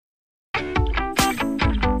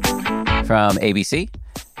from ABC.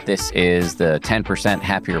 This is the 10%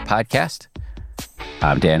 Happier Podcast.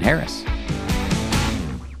 I'm Dan Harris.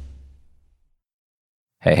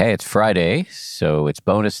 Hey, it's Friday, so it's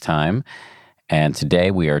bonus time. And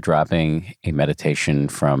today we are dropping a meditation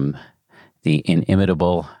from the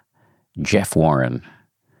inimitable Jeff Warren,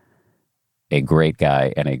 a great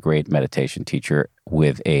guy and a great meditation teacher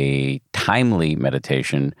with a timely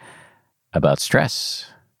meditation about stress.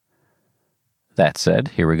 That said,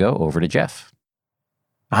 here we go, over to Jeff.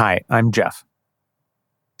 Hi, I'm Jeff.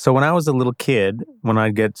 So when I was a little kid, when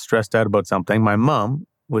I'd get stressed out about something, my mom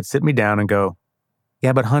would sit me down and go,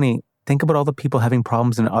 "Yeah, but honey, think about all the people having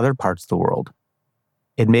problems in other parts of the world."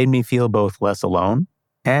 It made me feel both less alone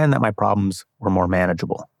and that my problems were more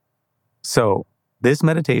manageable. So this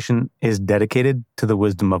meditation is dedicated to the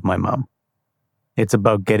wisdom of my mom. It's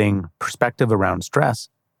about getting perspective around stress,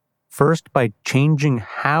 first by changing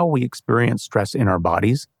how we experience stress in our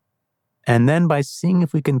bodies, and then by seeing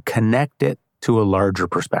if we can connect it to a larger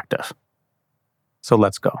perspective. So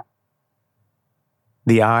let's go.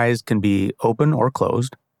 The eyes can be open or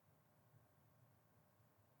closed.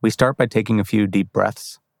 We start by taking a few deep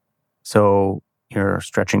breaths. So you're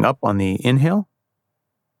stretching up on the inhale.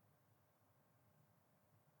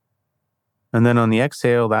 And then on the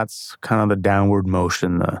exhale, that's kind of the downward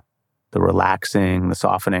motion, the relaxing, the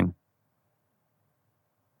softening.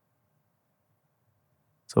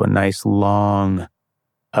 So a nice long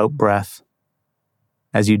out breath.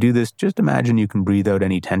 As you do this, just imagine you can breathe out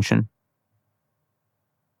any tension.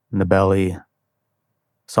 And the belly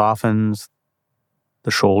softens,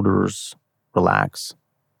 the shoulders relax.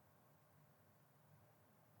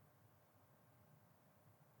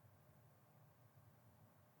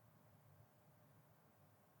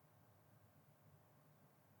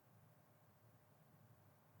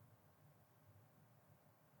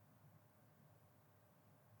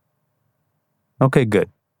 Okay, good.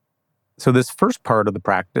 So this first part of the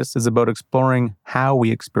practice is about exploring how we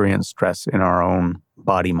experience stress in our own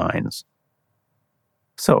body minds.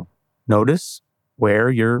 So notice where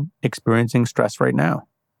you're experiencing stress right now.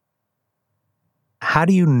 How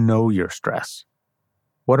do you know you're stressed?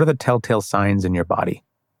 What are the telltale signs in your body?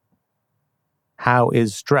 How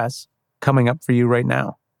is stress coming up for you right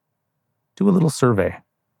now? Do a little survey.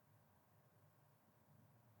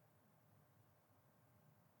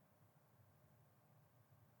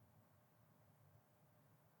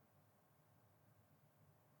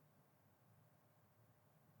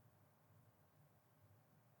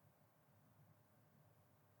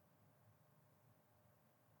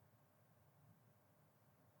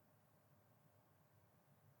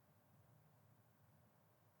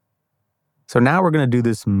 So now we're going to do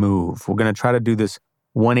this move. We're going to try to do this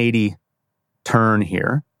 180 turn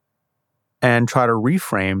here and try to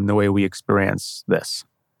reframe the way we experience this.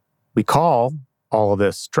 We call all of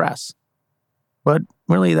this stress, but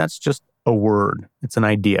really that's just a word. It's an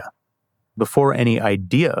idea. Before any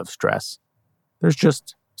idea of stress, there's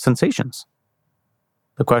just sensations.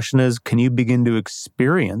 The question is, can you begin to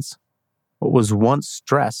experience what was once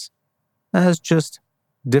stress as just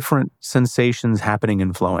different sensations happening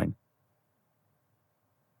and flowing?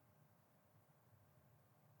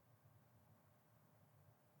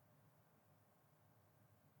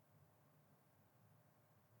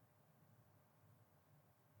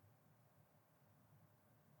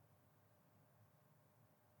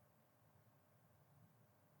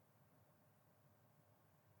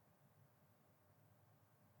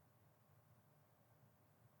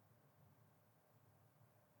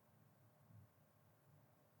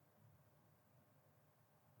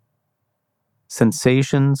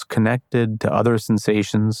 Sensations connected to other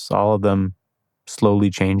sensations, all of them slowly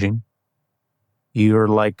changing. You're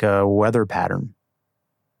like a weather pattern.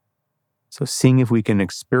 So seeing if we can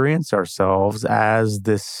experience ourselves as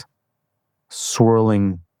this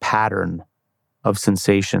swirling pattern of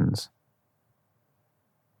sensations.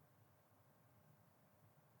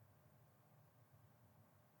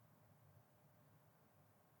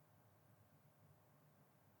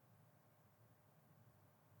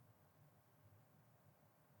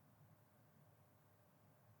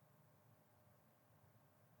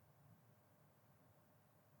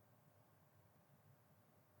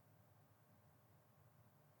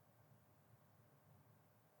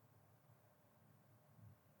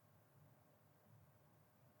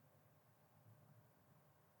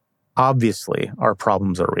 Obviously, our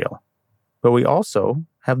problems are real, but we also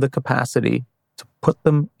have the capacity to put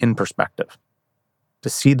them in perspective, to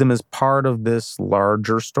see them as part of this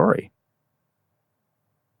larger story.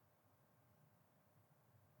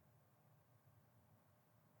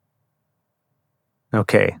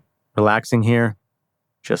 Okay, relaxing here,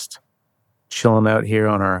 just chilling out here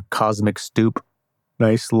on our cosmic stoop.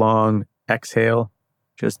 Nice long exhale,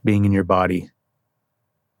 just being in your body.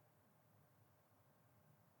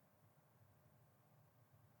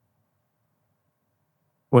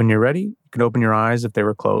 When you're ready, you can open your eyes if they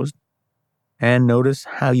were closed and notice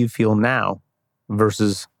how you feel now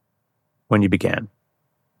versus when you began.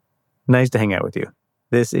 Nice to hang out with you.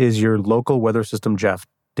 This is your local weather system, Jeff,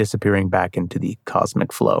 disappearing back into the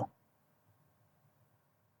cosmic flow.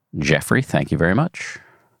 Jeffrey, thank you very much.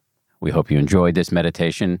 We hope you enjoyed this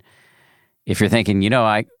meditation. If you're thinking,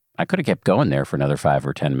 I could have kept going there for another 5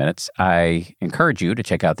 or 10 minutes, I encourage you to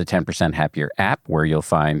check out the 10% Happier app, where you'll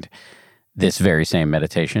find this very same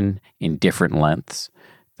meditation in different lengths.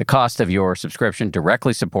 The cost of your subscription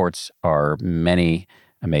directly supports our many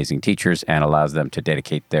amazing teachers and allows them to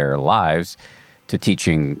dedicate their lives to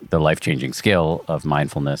teaching the life-changing skill of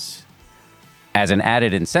mindfulness. As an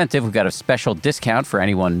added incentive, we've got a special discount for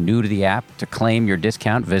anyone new to the app. To claim your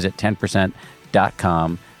discount, visit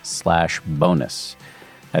 10%.com/bonus.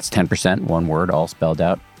 That's 10%, one word, all spelled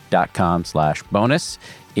out, .com/bonus.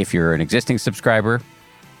 If you're an existing subscriber,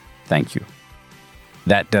 thank you.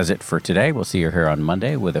 That does it for today. We'll see you here on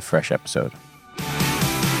Monday with a fresh episode.